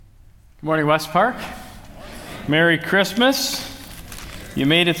Good morning, West Park. Merry Christmas. You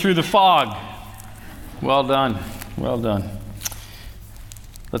made it through the fog. Well done. Well done.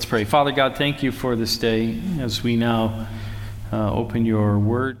 Let's pray. Father God, thank you for this day. As we now open your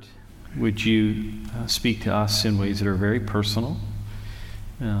word, would you speak to us in ways that are very personal?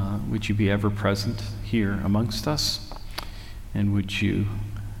 Would you be ever present here amongst us? And would you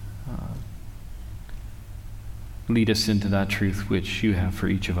lead us into that truth which you have for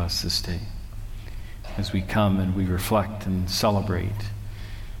each of us this day as we come and we reflect and celebrate,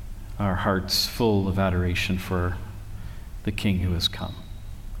 our hearts full of adoration for the King who has come.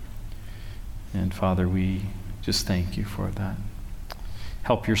 And Father, we just thank you for that.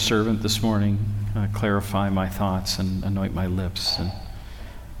 Help your servant this morning clarify my thoughts and anoint my lips, and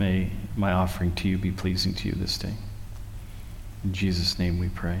may my offering to you be pleasing to you this day. In Jesus' name we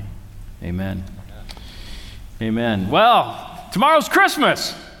pray. Amen. Amen. Well, tomorrow's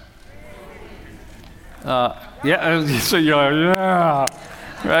Christmas. So you're like, yeah,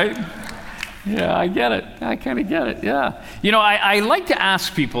 right? Yeah, I get it. I kind of get it, yeah. You know, I like to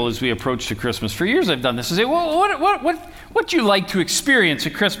ask people as we approach to Christmas. For years I've done this. I say, well, what do you like to experience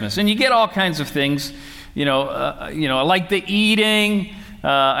at Christmas? And you get all kinds of things. I like the eating.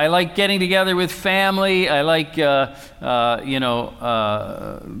 I like getting together with family. I like,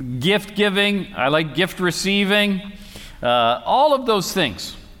 gift giving. I like gift receiving. All of those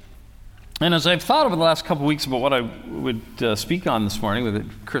things. And as I've thought over the last couple of weeks about what I would speak on this morning with it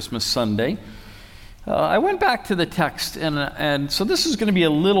Christmas Sunday, I went back to the text, and so this is going to be a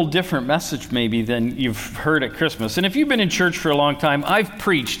little different message maybe than you've heard at Christmas. And if you've been in church for a long time, I've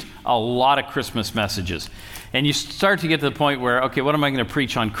preached a lot of Christmas messages. And you start to get to the point where, okay, what am I going to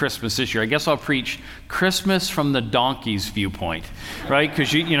preach on Christmas this year? I guess I'll preach Christmas from the donkey's viewpoint, right?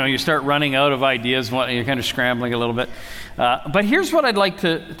 Because you start running out of ideas, you're kind of scrambling a little bit. But here's what I'd like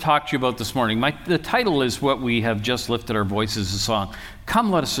to talk to you about this morning. The title is what we have just lifted our voices a song. Come,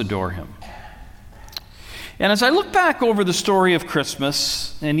 let us adore him. And as I look back over the story of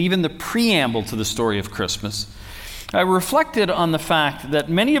Christmas, and even the preamble to the story of Christmas, I reflected on the fact that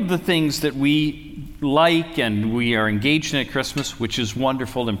many of the things that we like and we are engaged in at Christmas, which is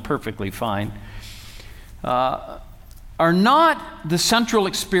wonderful and perfectly fine, are not the central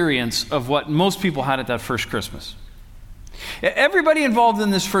experience of what most people had at that first Christmas. Everybody involved in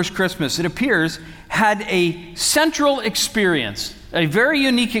this first Christmas, it appears, had a central experience, a very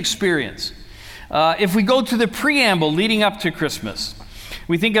unique experience. If we go to the preamble leading up to Christmas,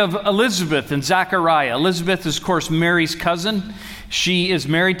 we think of Elizabeth and Zachariah. Elizabeth is, of course, Mary's cousin. She is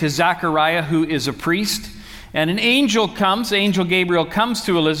married to Zachariah, who is a priest. And an angel Gabriel comes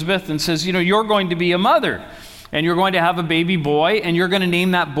to Elizabeth and says, you're going to be a mother, and you're going to have a baby boy, and you're going to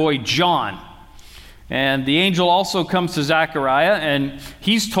name that boy John. And the angel also comes to Zachariah, and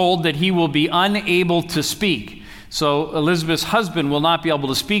he's told that he will be unable to speak. So Elizabeth's husband will not be able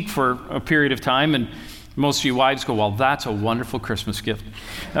to speak for a period of time, and most of you wives go, well, that's a wonderful Christmas gift.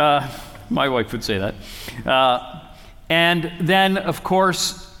 My wife would say that. And then, of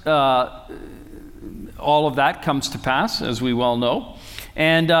course, all of that comes to pass, as we well know.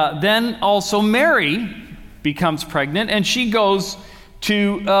 And then also Mary becomes pregnant, and she goes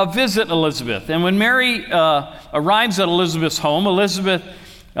to visit Elizabeth. And when Mary arrives at Elizabeth's home, Elizabeth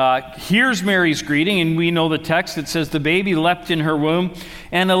hears Mary's greeting, and we know the text. It says, the baby leapt in her womb,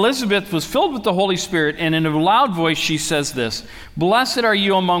 and Elizabeth was filled with the Holy Spirit, and in a loud voice she says this, blessed are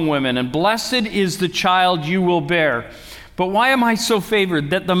you among women, and blessed is the child you will bear. But why am I so favored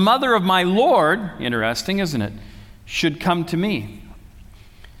that the mother of my Lord, interesting, isn't it, should come to me?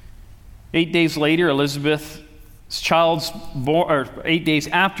 8 days later, 8 days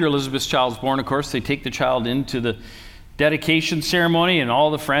after Elizabeth's child's born, of course, they take the child into the dedication ceremony, and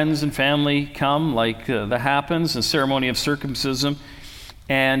all the friends and family come, like that happens, a ceremony of circumcision.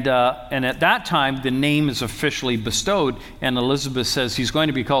 And at that time, the name is officially bestowed, and Elizabeth says he's going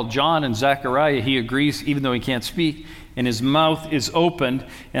to be called John, and Zachariah, he agrees, even though he can't speak, and his mouth is opened.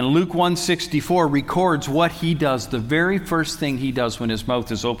 And Luke 1:64 records what he does, the very first thing he does when his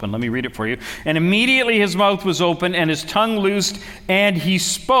mouth is open. Let me read it for you. And immediately his mouth was open, and his tongue loosed, and he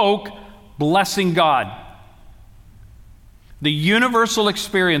spoke, blessing God. The universal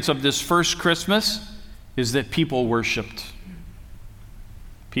experience of this first Christmas is that people worshiped.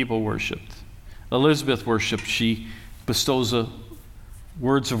 People worshiped. Elizabeth worshiped. She bestows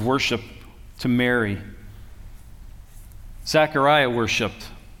words of worship to Mary. Zachariah worshiped,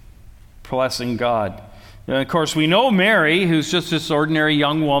 blessing God. And of course, we know Mary, who's just this ordinary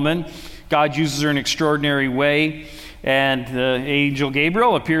young woman. God uses her in an extraordinary way. And the angel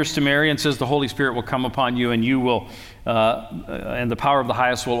Gabriel appears to Mary and says, the Holy Spirit will come upon you, and you will and the power of the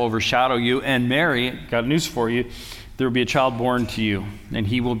highest will overshadow you. And Mary, got news for you, there will be a child born to you, and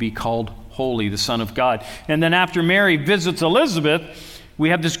he will be called Holy, the Son of God. And then after Mary visits Elizabeth, we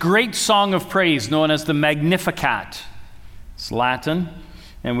have this great song of praise known as the Magnificat. It's Latin,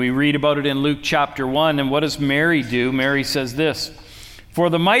 and we read about it in Luke chapter 1. And what does Mary do? Mary says this: "For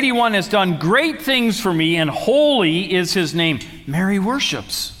the Mighty One has done great things for me, and holy is his name." Mary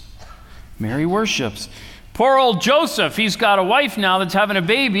worships. Mary worships. Poor old Joseph, he's got a wife now that's having a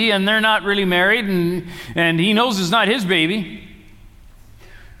baby, and they're not really married, and he knows it's not his baby.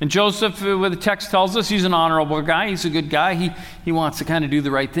 And Joseph, what the text tells us, he's an honorable guy. He's a good guy. He wants to kind of do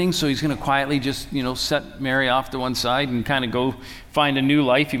the right thing, so he's going to quietly just, set Mary off to one side and kind of go find a new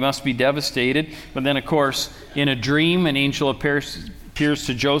life. He must be devastated. But then, of course, in a dream, an angel appears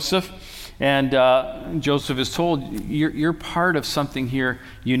to Joseph, and Joseph is told, you're part of something here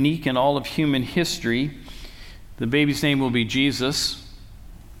unique in all of human history. The baby's name will be Jesus.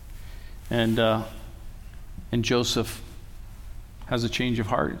 And Joseph has a change of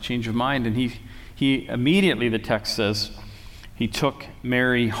heart, a change of mind, and he immediately, the text says, he took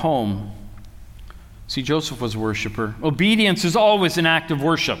Mary home. See, Joseph was a worshiper. Obedience is always an act of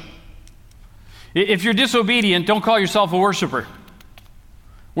worship. If you're disobedient, don't call yourself a worshiper.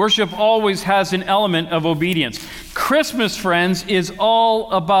 Worship always has an element of obedience. Christmas, friends, is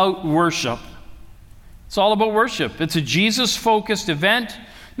all about worship. It's all about worship. It's a Jesus-focused event.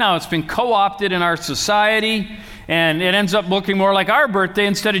 Now, it's been co-opted in our society, and it ends up looking more like our birthday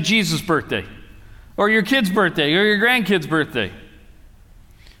instead of Jesus' birthday, or your kid's birthday, or your grandkid's birthday.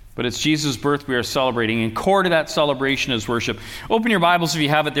 But it's Jesus' birth we are celebrating, and core to that celebration is worship. Open your Bibles, if you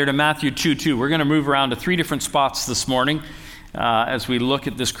have it there, to Matthew 2:2. We're going to move around to 3 different spots this morning as we look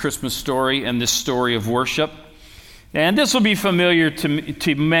at this Christmas story and this story of worship. And this will be familiar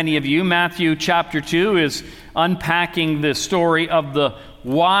to many of you. Matthew chapter 2 is unpacking the story of the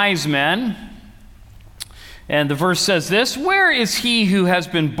wise men. And the verse says this: "Where is he who has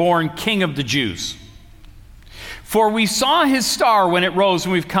been born King of the Jews? For we saw his star when it rose,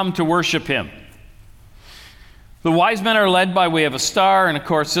 and we've come to worship him." The wise men are led by way of a star, and of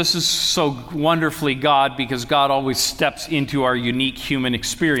course this is so wonderfully God, because God always steps into our unique human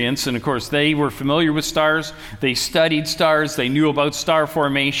experience. And of course they were familiar with stars, they studied stars, they knew about star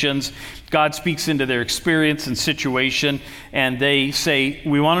formations. God speaks into their experience and situation, and they say,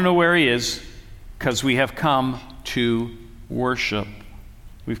 "We want to know where he is, because we have come to worship."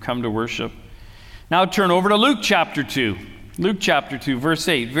 We've come to worship. Now turn over to Luke chapter 2. Luke chapter 2, verse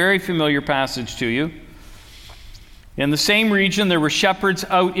 8. Very familiar passage to you. "In the same region, there were shepherds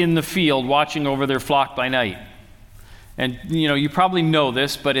out in the field watching over their flock by night." And, you probably know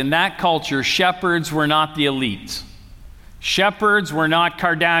this, but in that culture, shepherds were not the elites. Shepherds were not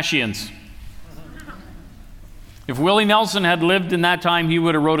Kardashians. If Willie Nelson had lived in that time, he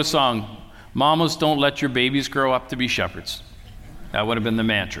would have wrote a song, "Mamas, don't let your babies grow up to be shepherds." That would have been the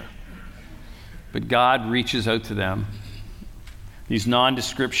mantra. But God reaches out to them, these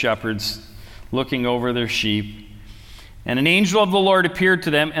nondescript shepherds looking over their sheep. "And an angel of the Lord appeared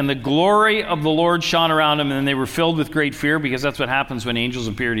to them, and the glory of the Lord shone around them, and they were filled with great fear," because that's what happens when angels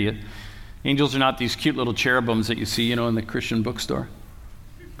appear to you. Angels are not these cute little cherubims that you see, in the Christian bookstore.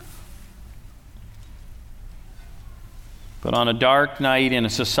 But on a dark night in a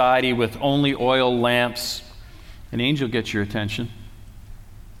society with only oil lamps, an angel gets your attention.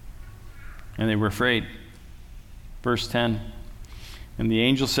 And they were afraid. Verse 10. "And the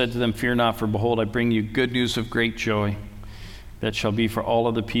angel said to them, 'Fear not, for behold, I bring you good news of great joy that shall be for all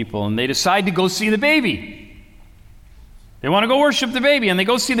of the people.'" And they decide to go see the baby. They want to go worship the baby, and they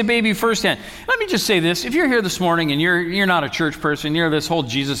go see the baby firsthand. Let me just say this. If you're here this morning and you're not a church person, this whole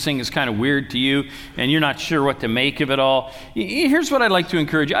Jesus thing is kind of weird to you, and you're not sure what to make of it all, here's what I'd like to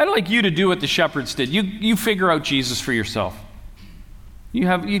encourage you. I'd like you to do what the shepherds did. You figure out Jesus for yourself.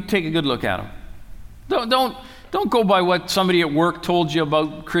 You take a good look at him. Don't go by what somebody at work told you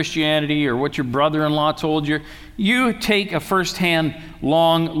about Christianity or what your brother-in-law told you. You take a first-hand,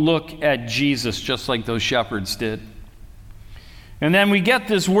 long look at Jesus, just like those shepherds did. And then we get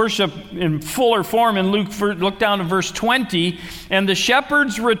this worship in fuller form in Luke. Look down to verse 20. "And the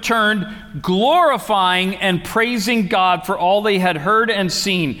shepherds returned, glorifying and praising God for all they had heard and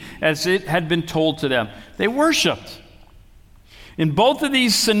seen, as it had been told to them." They worshiped. In both of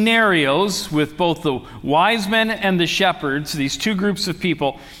these scenarios, with both the wise men and the shepherds, these two groups of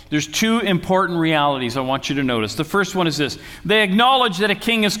people, there's two important realities I want you to notice. The first one is this: they acknowledge that a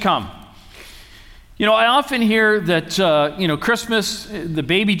king has come. I often hear that, Christmas, the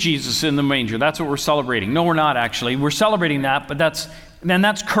baby Jesus in the manger, that's what we're celebrating. No, we're not actually. We're celebrating that, but that's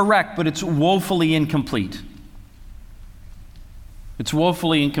correct, but it's woefully incomplete. It's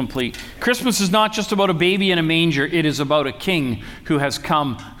woefully incomplete. Christmas is not just about a baby in a manger. It is about a king who has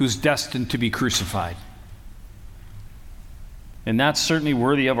come, who's destined to be crucified. And that's certainly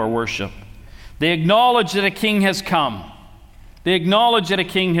worthy of our worship. They acknowledge that a king has come. They acknowledge that a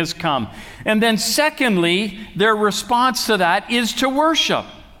king has come. And then secondly, their response to that is to worship.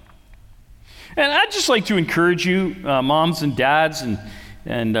 And I'd just like to encourage you, moms and dads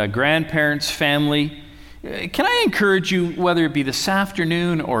and grandparents, family, can I encourage you, whether it be this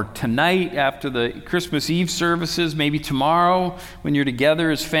afternoon or tonight after the Christmas Eve services, maybe tomorrow when you're together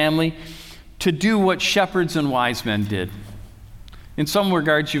as family, to do what shepherds and wise men did. In some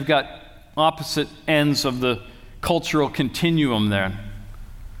regards, you've got opposite ends of the cultural continuum there,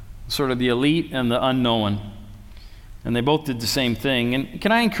 sort of the elite and the unknown. And they both did the same thing. And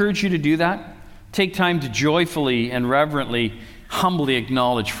can I encourage you to do that? Take time to joyfully and reverently, humbly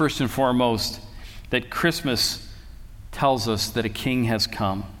acknowledge, first and foremost, that Christmas tells us that a king has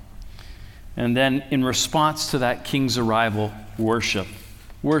come. And then in response to that king's arrival, worship.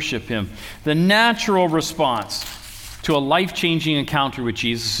 Worship him. The natural response to a life-changing encounter with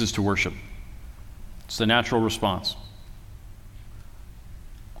Jesus is to worship. It's the natural response.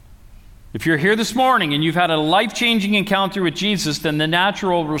 If you're here this morning and you've had a life-changing encounter with Jesus, then the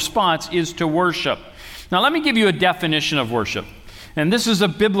natural response is to worship. Now let me give you a definition of worship. And this is a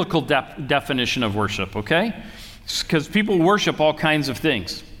biblical definition of worship, okay? Because people worship all kinds of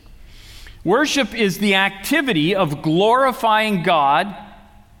things. Worship is the activity of glorifying God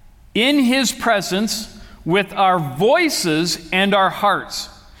in his presence with our voices and our hearts.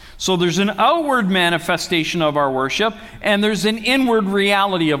 So there's an outward manifestation of our worship, and there's an inward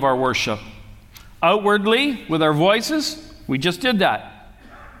reality of our worship. Outwardly, with our voices, we just did that.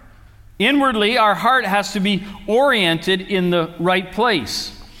 Inwardly, our heart has to be oriented in the right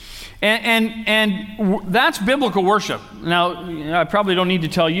place. And that's biblical worship. Now, I probably don't need to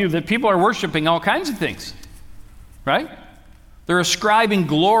tell you that people are worshiping all kinds of things, right? They're ascribing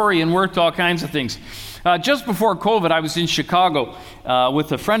glory and worth to all kinds of things. Just before COVID, I was in Chicago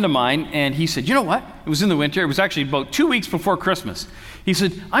with a friend of mine, and he said, you know what? It was in the winter. It was actually about 2 weeks before Christmas. He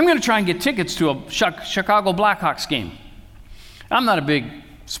said, I'm going to try and get tickets to a Chicago Blackhawks game. I'm not a big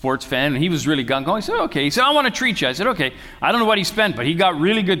sports fan, and he was really gung-ho. He said, okay. He said, I want to treat you. I said, okay. I don't know what he spent, but he got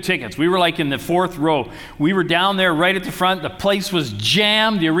really good tickets. We were like in the fourth row. We were down there right at the front. The place was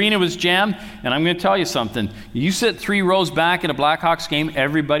jammed. The arena was jammed. And I'm going to tell you something. You sit 3 rows back at a Blackhawks game,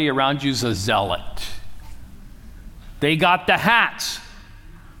 everybody around you is a zealot. They got the hats.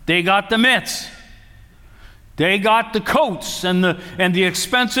 They got the mitts. They got the coats and the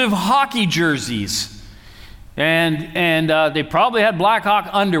expensive hockey jerseys. And they probably had Blackhawk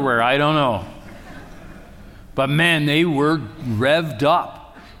underwear. I don't know. But man, they were revved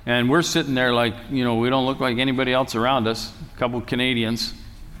up. And we're sitting there like, we don't look like anybody else around us. A couple of Canadians.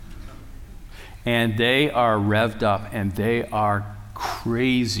 And they are revved up. And they are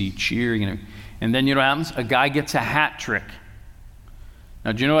crazy cheering. And then you know what happens? A guy gets a hat trick.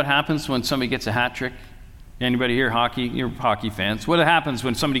 Now, do you know what happens when somebody gets a hat trick? Anybody here hockey? You're hockey fans. What happens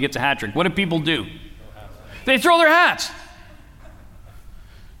when somebody gets a hat trick? What do people do? They throw their hats.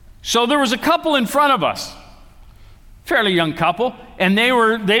 So there was a couple in front of us, fairly young couple, and they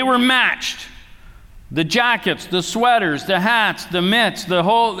were matched. The jackets, the sweaters, the hats, the mitts, the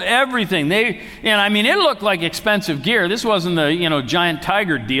whole everything. It looked like expensive gear. This wasn't the giant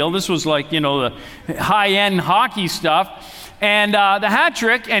tiger deal. This was like the high-end hockey stuff. And the hat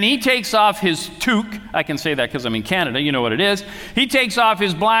trick, and he takes off his toque. I can say that because I'm in Canada. You know what it is. He takes off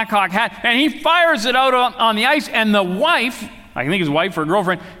his Blackhawk hat, and he fires it out on the ice. And the wife, I think his wife or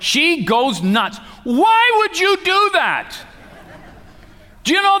girlfriend, she goes nuts. Why would you do that?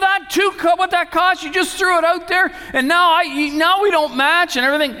 Do you know that toque, what that cost? You just threw it out there, and now we don't match and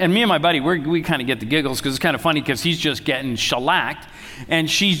everything. And me and my buddy, we kind of get the giggles because it's kind of funny because he's just getting shellacked, and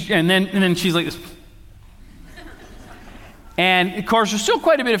then she's like this. And, of course, there's still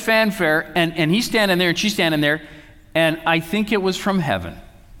quite a bit of fanfare, and he's standing there, and she's standing there, and I think it was from heaven.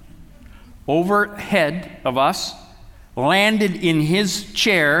 Overhead of us, landed in his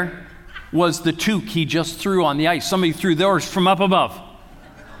chair, was the toque he just threw on the ice. Somebody threw theirs from up above.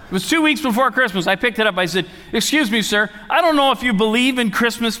 It was 2 weeks before Christmas. I picked it up. I said, excuse me, sir, I don't know if you believe in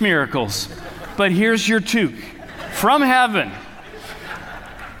Christmas miracles, but here's your toque from heaven.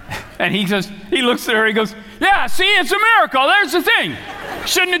 And he looks at her, he goes, yeah, see, it's a miracle. There's the thing.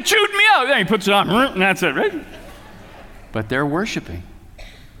 Shouldn't have chewed me out. Then he puts it on, and that's it, right? But they're worshiping.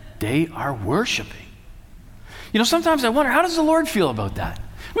 They are worshiping. Sometimes I wonder, how does the Lord feel about that?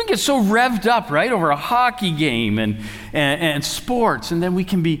 We get so revved up, right, over a hockey game and sports, and then we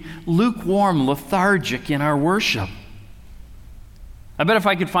can be lukewarm, lethargic in our worship. I bet if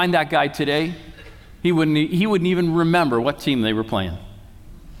I could find that guy today, he wouldn't even remember what team they were playing.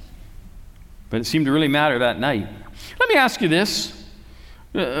 But it seemed to really matter that night. Let me ask you this.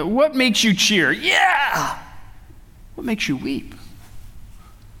 What makes you cheer? Yeah! What makes you weep?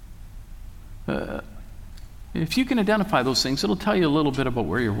 If you can identify those things, it'll tell you a little bit about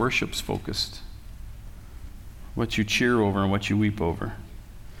where your worship's focused, what you cheer over and what you weep over.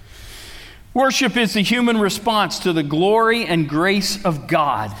 Worship is the human response to the glory and grace of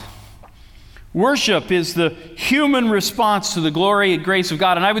God. Worship is the human response to the glory and grace of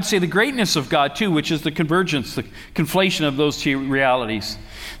God, and I would say the greatness of God too, which is the convergence, the conflation of those two realities.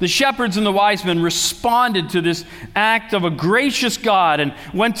 The shepherds and the wise men responded to this act of a gracious God and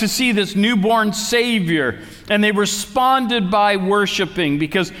went to see this newborn Savior, and they responded by worshiping,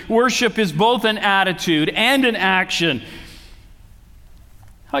 because worship is both an attitude and an action.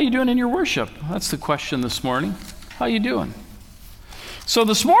 How are you doing in your worship? That's the question this morning. How are you doing? So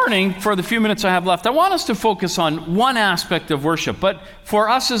this morning, for the few minutes I have left, I want us to focus on one aspect of worship. But for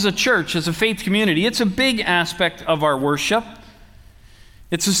us as a church, as a faith community, it's a big aspect of our worship.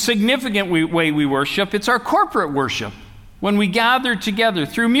 It's a significant way we worship. It's our corporate worship, when we gather together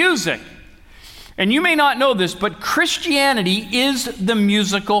through music. And you may not know this, but Christianity is the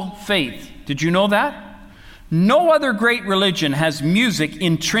musical faith. Did you know that? No other great religion has music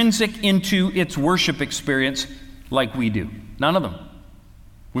intrinsic into its worship experience like we do. None of them.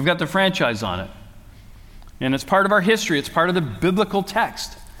 We've got the franchise on it. And it's part of our history. It's part of the biblical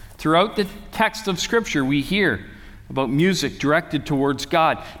text. Throughout the text of Scripture, we hear about music directed towards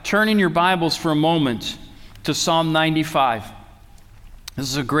God. Turn in your Bibles for a moment to Psalm 95. This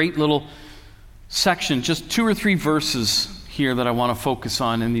is a great little section, just 2 or 3 verses here that I want to focus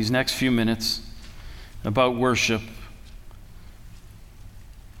on in these next few minutes about worship.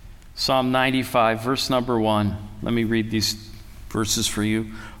 Psalm 95, verse number 1. Let me read these verses for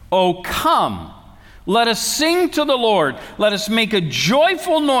you. Oh, come, let us sing to the Lord. Let us make a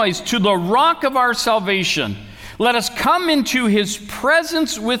joyful noise to the rock of our salvation. Let us come into his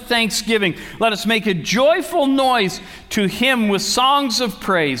presence with thanksgiving. Let us make a joyful noise to him with songs of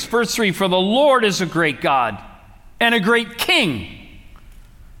praise. Verse 3, for the Lord is a great God and a great King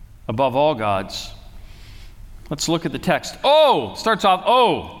above all gods. Let's look at the text. Oh, starts off,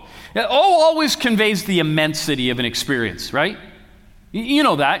 oh. Oh always conveys the immensity of an experience, right? You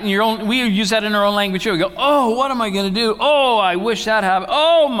know that. We use that in our own language here. We go, oh, what am I going to do? Oh, I wish that happened.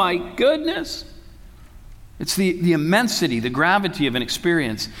 Oh, my goodness. It's the immensity, the gravity of an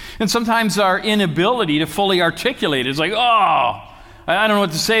experience. And sometimes our inability to fully articulate it is like, oh, I don't know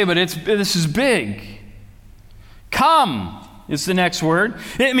what to say, but this is big. Come is the next word.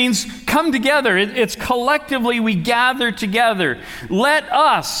 It means come together. It's collectively we gather together. Let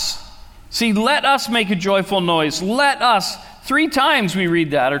us make a joyful noise. Let us. 3 times we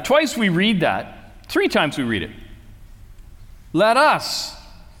read that, or twice we read that. 3 times we read it. Let us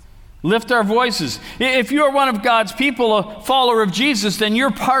lift our voices. If you are one of God's people, a follower of Jesus, then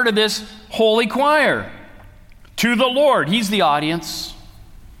you're part of this holy choir. To the Lord. He's the audience.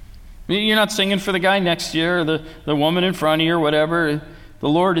 You're not singing for the guy next to you or the woman in front of you or whatever. The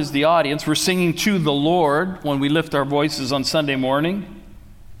Lord is the audience. We're singing to the Lord when we lift our voices on Sunday morning.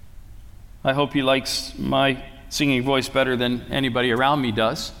 I hope he likes my singing voice better than anybody around me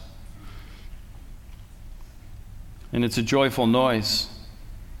does. And it's a joyful noise.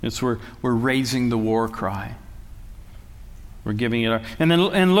 It's we're raising the war cry. We're giving it our...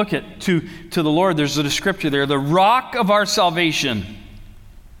 And look at, to the Lord, there's a descriptor there, the rock of our salvation.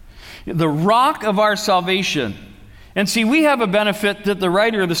 The rock of our salvation. And see, we have a benefit that the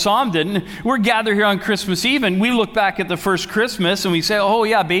writer of the psalm didn't. We're gathered here on Christmas Eve, and we look back at the first Christmas, and we say, oh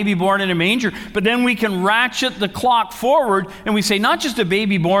yeah, baby born in a manger. But then we can ratchet the clock forward, and we say, not just a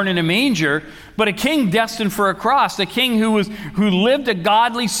baby born in a manger, but a king destined for a cross, a king who lived a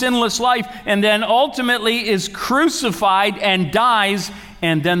godly, sinless life, and then ultimately is crucified and dies,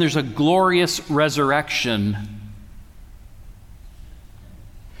 and then there's a glorious resurrection.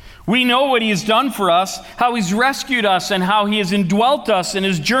 We know what he has done for us, how he's rescued us, and how he has indwelt us and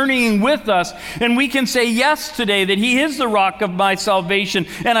is journeying with us. And we can say yes today that he is the rock of my salvation,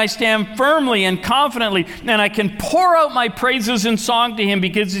 and I stand firmly and confidently, and I can pour out my praises in song to him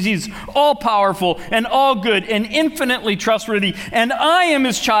because he's all-powerful and all-good and infinitely trustworthy, and I am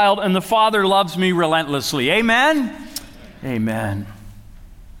his child, and the Father loves me relentlessly. Amen? Amen.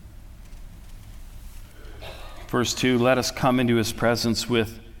 Verse 2, let us come into his presence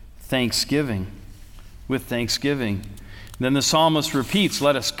with thanksgiving. With thanksgiving. Then the psalmist repeats,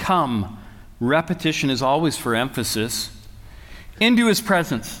 let us come. Repetition is always for emphasis. Into his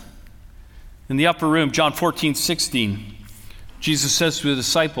presence. In the upper room, John 14:16. Jesus says to the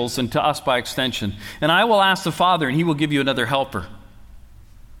disciples, and to us by extension, and I will ask the Father, and he will give you another helper.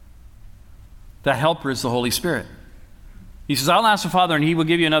 That helper is the Holy Spirit. He says, I'll ask the Father, and he will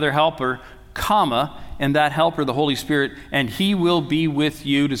give you another helper, comma, and that helper, the Holy Spirit, and he will be with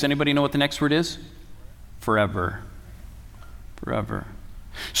you. Does anybody know what the next word is? Forever. Forever.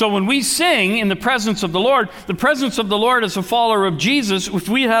 So when we sing in the presence of the Lord as a follower of Jesus, if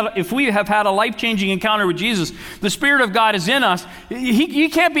we have had a life-changing encounter with Jesus, the Spirit of God is in us. He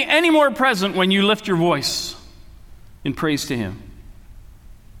can't be any more present when you lift your voice in praise to him.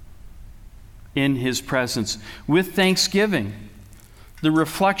 In his presence, with thanksgiving, the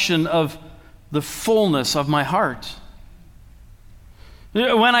reflection of the fullness of my heart.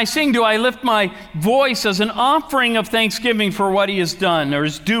 When I sing, do I lift my voice as an offering of thanksgiving for what he has done or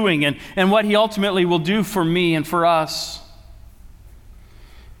is doing and what he ultimately will do for me and for us?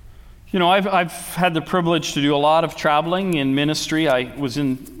 You know, I've had the privilege to do a lot of traveling in ministry. I was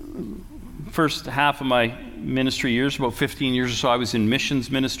in first half of my ministry years, about 15 years or so, I was in missions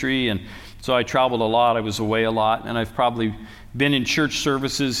ministry, and so I traveled a lot. I was away a lot, and I've probably been in church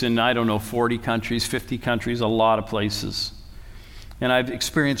services in, 40 countries, 50 countries, a lot of places. And I've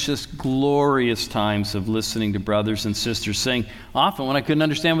experienced just glorious times of listening to brothers and sisters sing, often when I couldn't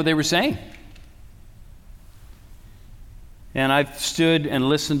understand what they were saying. And I've stood and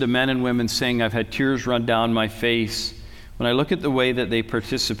listened to men and women sing. I've had tears run down my face when I look at the way that they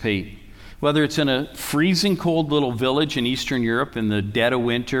participate, whether it's in a freezing cold little village in Eastern Europe in the dead of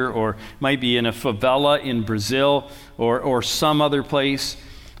winter, or might be in a favela in Brazil or some other place.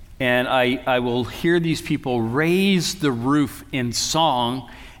 And I will hear these people raise the roof in song,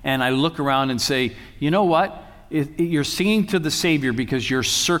 and I look around and say, you know what? You're singing to the Savior because your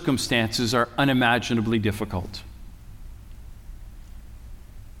circumstances are unimaginably difficult.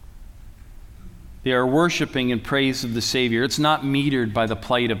 They are worshiping in praise of the Savior. It's not metered by the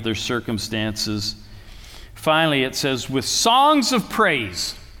plight of their circumstances. Finally, it says, with songs of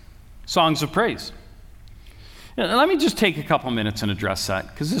praise. Songs of praise. Now, let me just take a couple minutes and address that,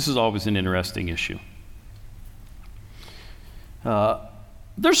 because this is always an interesting issue.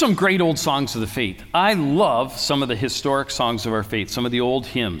 There's some great old songs of the faith. I love some of the historic songs of our faith, some of the old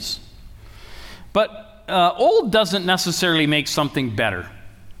hymns. But old doesn't necessarily make something better.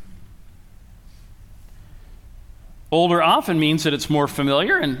 Older often means that it's more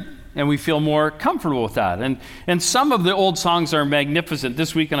familiar, and we feel more comfortable with that. And some of the old songs are magnificent.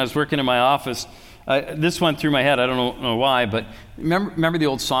 This week when I was working in my office, this went through my head. I don't know why, but remember the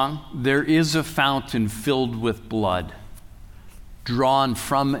old song? There is a fountain filled with blood, drawn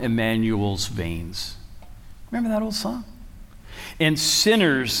from Emmanuel's veins. Remember that old song? And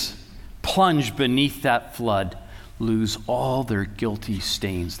sinners plunge beneath that flood, lose all their guilty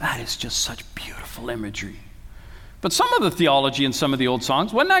stains. That is just such beautiful imagery. But some of the theology in some of the old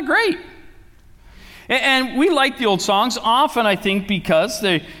songs wasn't that great. And we like the old songs, often I think because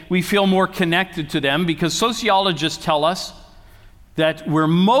we feel more connected to them, because sociologists tell us that we're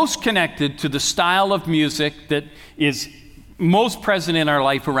most connected to the style of music that is most present in our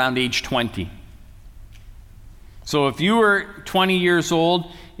life around age 20. So if you were 20 years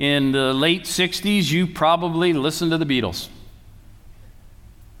old in the late 60s, you probably listened to the Beatles,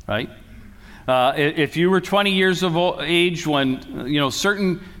 right? If you were 20 years of age when,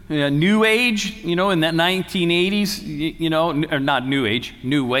 certain new age, in that 1980s, or not new age,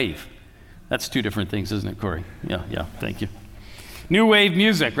 new wave. That's two different things, isn't it, Corey? Yeah, thank you. New wave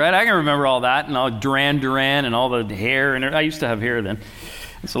music, right? I can remember all that, and all Duran Duran and all the hair. And I used to have hair then.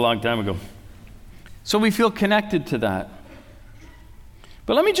 It's a long time ago. So we feel connected to that.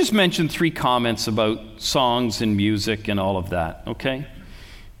 But let me just mention 3 comments about songs and music and all of that, okay?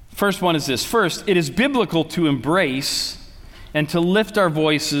 First one is this. First, it is biblical to embrace and to lift our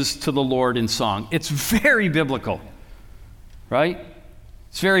voices to the Lord in song. It's very biblical, right?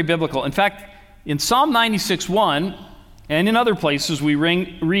 It's very biblical. In fact, in Psalm 96:1 and in other places we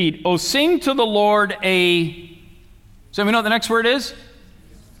read, "Oh, sing to the Lord a..." So we know what the next word is?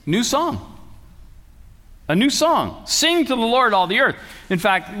 New song. A new song. Sing to the Lord, all the earth. In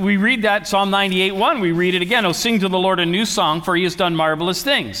fact, we read that, Psalm 98:1, we read it again. "Oh, sing to the Lord a new song, for he has done marvelous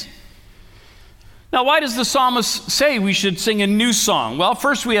things." Now, why does the psalmist say we should sing a new song? Well,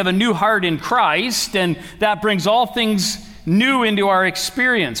 first, we have a new heart in Christ, and that brings all things new into our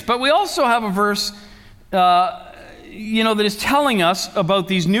experience. But we also have a verse, that is telling us about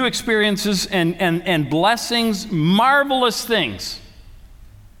these new experiences and blessings, marvelous things.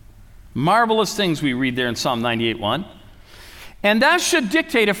 Marvelous things we read there in Psalm 98:1. And that should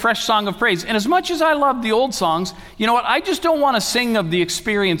dictate a fresh song of praise. And as much as I love the old songs, you know what? I just don't want to sing of the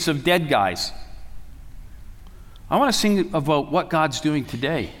experience of dead guys. I want to sing about what God's doing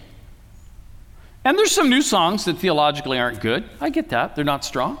today. And there's some new songs that theologically aren't good. I get that. They're not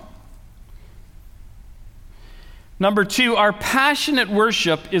strong. Number 2, our passionate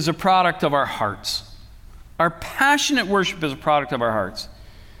worship is a product of our hearts. Our passionate worship is a product of our hearts.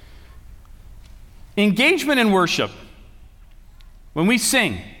 Engagement in worship, when we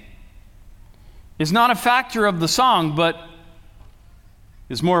sing, is not a factor of the song, but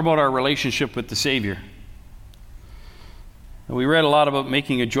is more about our relationship with the Savior. And we read a lot about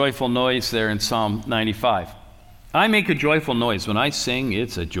making a joyful noise there in Psalm 95. I make a joyful noise. When I sing,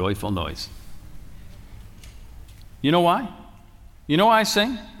 it's a joyful noise. You know why? You know why I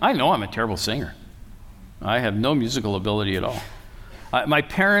sing? I know I'm a terrible singer. I have no musical ability at all. My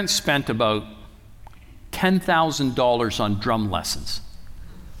parents spent about $10,000 on drum lessons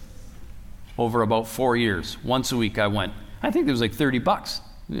over about 4 years. Once a week I went. I think it was like $30.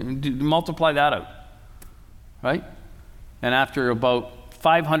 Multiply that out, right? And after about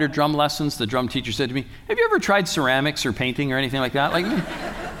 500 drum lessons, the drum teacher said to me, "Have you ever tried ceramics or painting or anything like that?" Like,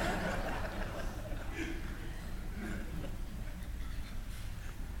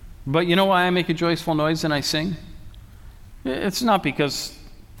 but you know why I make a joyful noise and I sing? It's not because,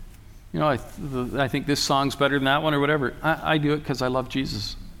 I think this song's better than that one or whatever. I do it because I love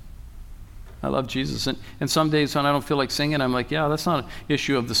Jesus. I love Jesus. And some days when I don't feel like singing, I'm like, yeah, that's not an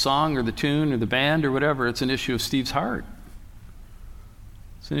issue of the song or the tune or the band or whatever. It's an issue of Steve's heart.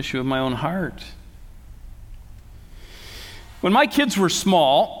 It's an issue of my own heart. When my kids were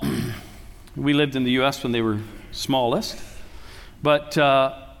small, we lived in the U.S. when they were smallest, but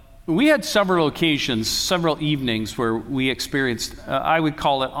we had several occasions, several evenings where we experienced, I would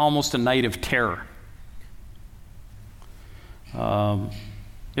call it almost a night of terror.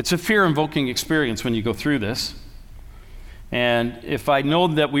 It's a fear-invoking experience when you go through this. And if I know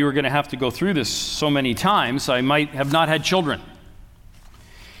that we were going to have to go through this so many times, I might have not had children.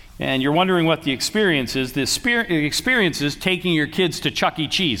 And you're wondering what the experience is. The experience is taking your kids to Chuck E.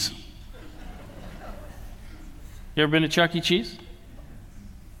 Cheese. You ever been to Chuck E. Cheese?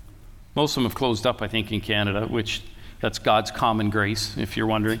 Most of them have closed up, I think, in Canada, which that's God's common grace, if you're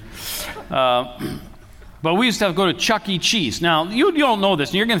wondering. But we used to have to go to Chuck E. Cheese. Now, you don't know this,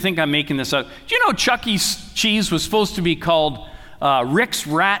 and you're going to think I'm making this up. Do you know Chuck E. Cheese was supposed to be called Rick's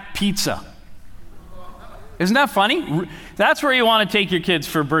Rat Pizza? Isn't that funny? That's where you want to take your kids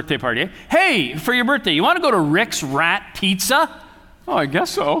for a birthday party. Hey, for your birthday, you want to go to Rick's Rat Pizza? Oh, I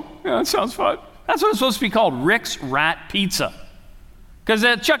guess so. Yeah, that sounds fun. That's what it's supposed to be called, Rick's Rat Pizza. Because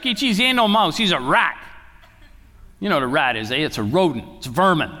at Chuck E. Cheese, he ain't no mouse, he's a rat. You know what a rat is, eh? It's a rodent, it's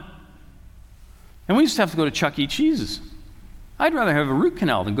vermin. And we used to have to go to Chuck E. Cheese's. I'd rather have a root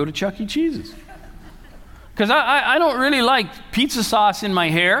canal than go to Chuck E. Cheese's. Because I don't really like pizza sauce in my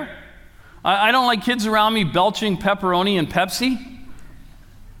hair. I don't like kids around me belching pepperoni and Pepsi.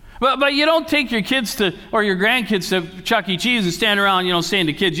 But you don't take your kids to, or your grandkids to Chuck E. Cheese and stand around, saying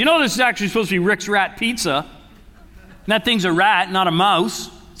to kids, this is actually supposed to be Rick's Rat Pizza. And that thing's a rat, not a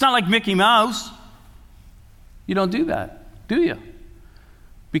mouse. It's not like Mickey Mouse. You don't do that, do you?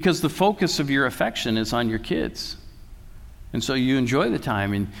 Because the focus of your affection is on your kids. And so you enjoy the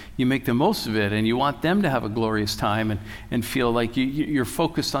time and you make the most of it and you want them to have a glorious time and feel like you're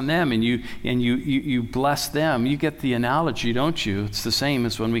focused on them and you bless them. You get the analogy, don't you? It's the same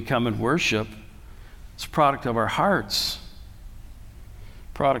as when we come and worship. It's a product of our hearts.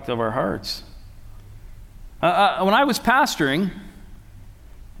 Product of our hearts. When I was pastoring,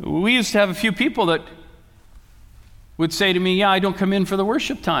 we used to have a few people that would say to me, yeah, I don't come in for the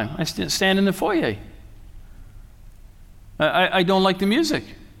worship time. I stand in the foyer. I don't like the music.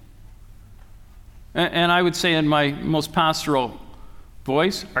 And I would say in my most pastoral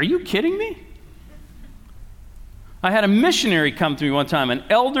voice, are you kidding me? I had a missionary come to me one time, an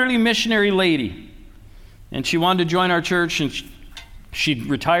elderly missionary lady. And she wanted to join our church, and she'd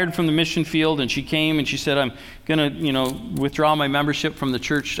retired from the mission field, and she came and she said, I'm going to, withdraw my membership from the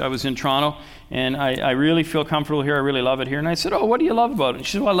church. I was in Toronto, and I really feel comfortable here. I really love it here. And I said, oh, what do you love about it?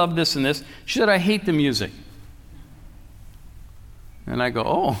 She said, well, I love this and this. She said, I hate the music. And I go,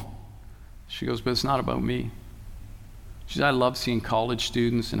 oh. She goes, but it's not about me. She said, I love seeing college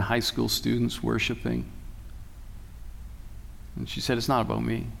students and high school students worshiping. And she said, it's not about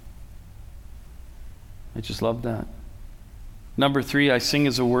me. I just love that. Number 3, I sing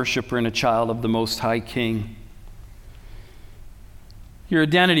as a worshiper and a child of the Most High King. Your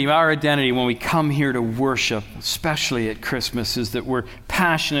identity, our identity when we come here to worship, especially at Christmas, is that we're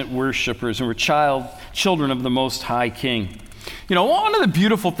passionate worshipers and we're children of the Most High King. You know, one of the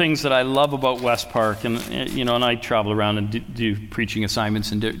beautiful things that I love about West Park, and I travel around and do preaching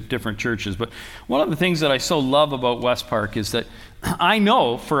assignments in different churches, but one of the things that I so love about West Park is that I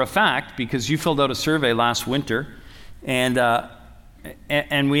know for a fact, because you filled out a survey last winter, and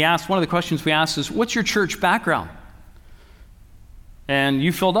we asked, one of the questions we asked is, what's your church background? And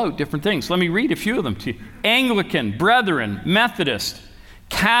you filled out different things. Let me read a few of them to you. Anglican, Brethren, Methodist,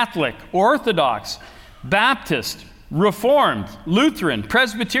 Catholic, Orthodox, Baptist, Reformed, Lutheran,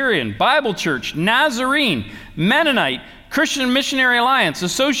 Presbyterian, Bible Church, Nazarene, Mennonite, Christian Missionary Alliance,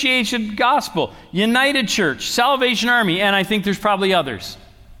 Association Gospel, United Church, Salvation Army, and I think there's probably others.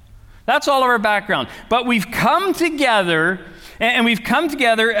 That's all of our background. But we've come together, and we've come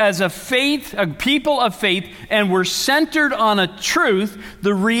together as a people of faith, and we're centered on a truth.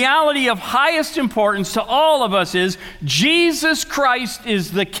 The reality of highest importance to all of us is Jesus Christ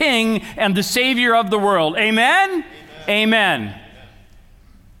is the King and the Savior of the world. Amen? Amen.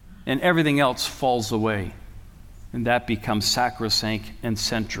 And everything else falls away, and that becomes sacrosanct and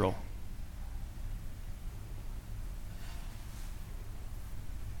central.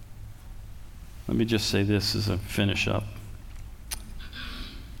 Let me just say this as I finish up.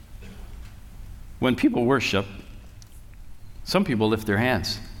 When people worship, some people lift their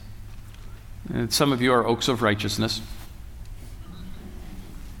hands. And some of you are oaks of righteousness.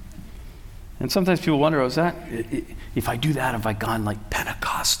 And sometimes people wonder, is that, if I do that, have I gone like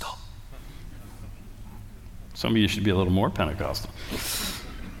Pentecostal? Some of you should be a little more Pentecostal.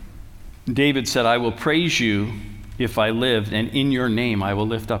 David said, I will praise you if I lived, and in your name I will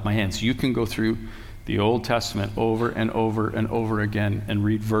lift up my hands. You can go through the Old Testament over and over and over again and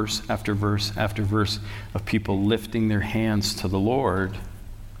read verse after verse after verse of people lifting their hands to the Lord.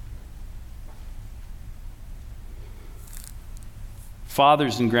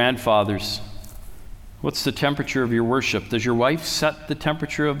 Fathers and grandfathers, what's the temperature of your worship? Does your wife set the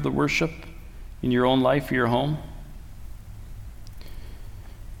temperature of the worship in your own life or your home?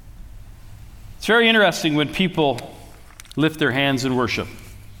 It's very interesting when people lift their hands in worship.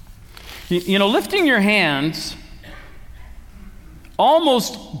 You know, lifting your hands,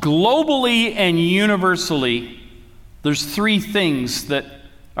 almost globally and universally, there's three things that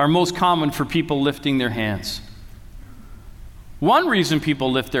are most common for people lifting their hands. One reason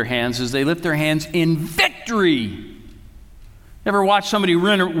people lift their hands is they lift their hands in victory. Ever watch somebody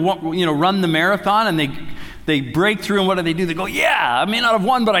run the marathon and they break through, and what do? They go, yeah, I may not have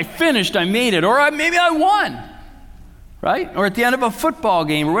won, but I finished, I made it, or maybe I won. Right? Or at the end of a football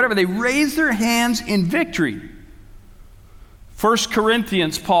game or whatever, they raise their hands in victory. 1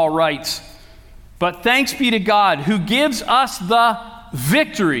 Corinthians, Paul writes, but thanks be to God who gives us the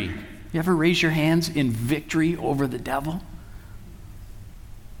victory. You ever raise your hands in victory over the devil?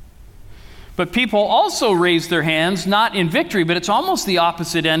 But people also raise their hands not in victory, but it's almost the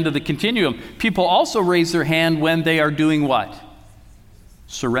opposite end of the continuum. People also raise their hand when they are doing what?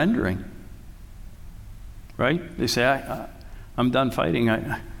 Surrendering. Right? They say, I'm done fighting.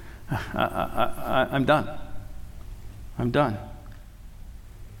 I'm done. I'm done.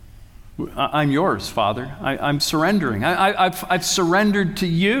 I'm yours, Father. I'm surrendering. I've surrendered to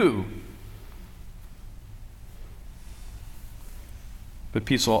you. But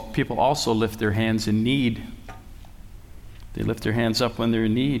people also lift their hands in need. They lift their hands up when they're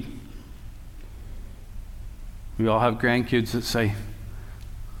in need. We all have grandkids that say,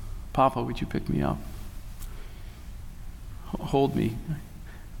 Papa, would you pick me up? Hold me.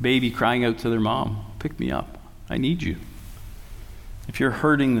 Baby crying out to their mom, pick me up. I need you. If you're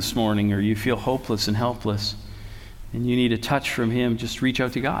hurting this morning or you feel hopeless and helpless and you need a touch from Him, just reach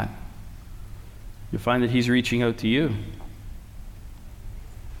out to God. You'll find that He's reaching out to you.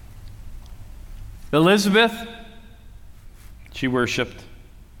 Elizabeth, she worshiped.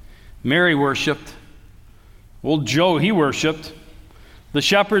 Mary worshiped. Old Joe, he worshiped. The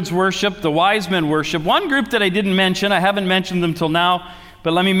shepherds worshiped. The wise men worshiped. One group that I didn't mention, I haven't mentioned them till now,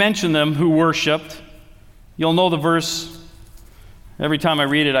 but let me mention them who worshiped. You'll know the verse. Every time I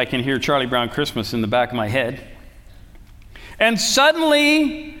read it, I can hear Charlie Brown Christmas in the back of my head. And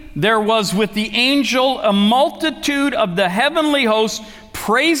suddenly there was with the angel a multitude of the heavenly hosts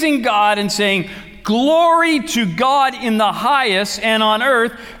praising God and saying, glory to God in the highest, and on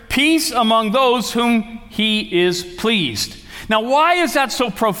earth peace among those whom He is pleased. Now, why is that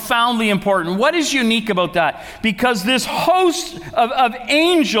so profoundly important? What is unique about that? Because this host of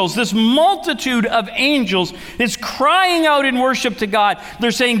angels, this multitude of angels, is crying out in worship to God.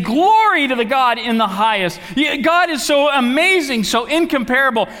 They're saying, glory to the God in the highest. God is so amazing, so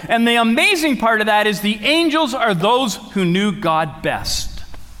incomparable. And the amazing part of that is the angels are those who knew God best.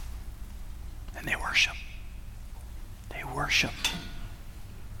 And they worship. They worship.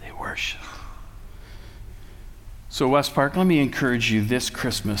 They worship. So West Park, let me encourage you this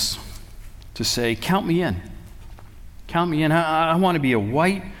Christmas to say, count me in. Count me in. I want to be a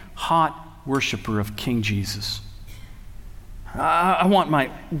white, hot worshiper of King Jesus. I want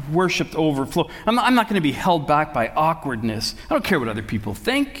my worship to overflow. I'm not going to be held back by awkwardness. I don't care what other people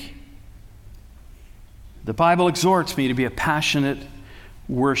think. The Bible exhorts me to be a passionate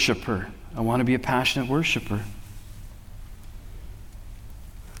worshiper. I want to be a passionate worshiper.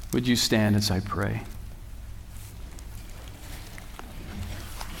 Would you stand as I pray?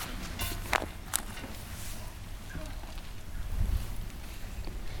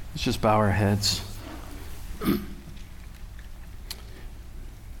 Let's just bow our heads.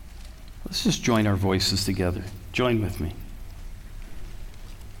 Let's just join our voices together. Join with me.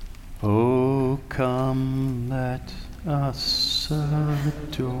 Oh, come, let us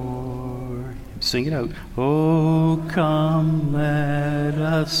adore. Sing it out. Oh, come, let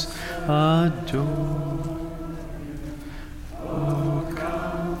us adore. Oh,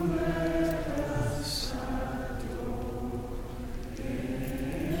 come, let us adore.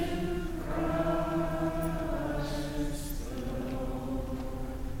 In Christ the Lord.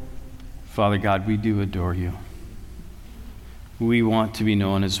 Father God, we do adore you. We want to be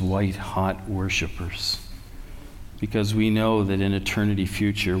known as white-hot worshipers because we know that in eternity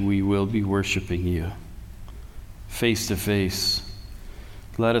future we will be worshiping you face to face.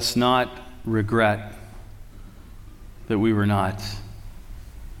 Let us not regret that we were not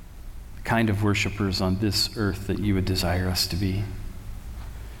the kind of worshipers on this earth that you would desire us to be.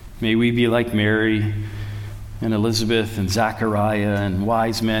 May we be like Mary and Elizabeth and Zachariah and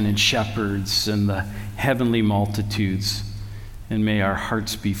wise men and shepherds and the heavenly multitudes. And may our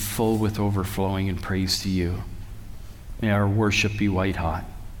hearts be full with overflowing in praise to you. May our worship be white hot.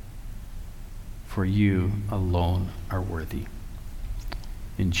 For you alone are worthy.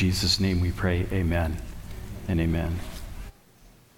 In Jesus' name we pray, amen and amen.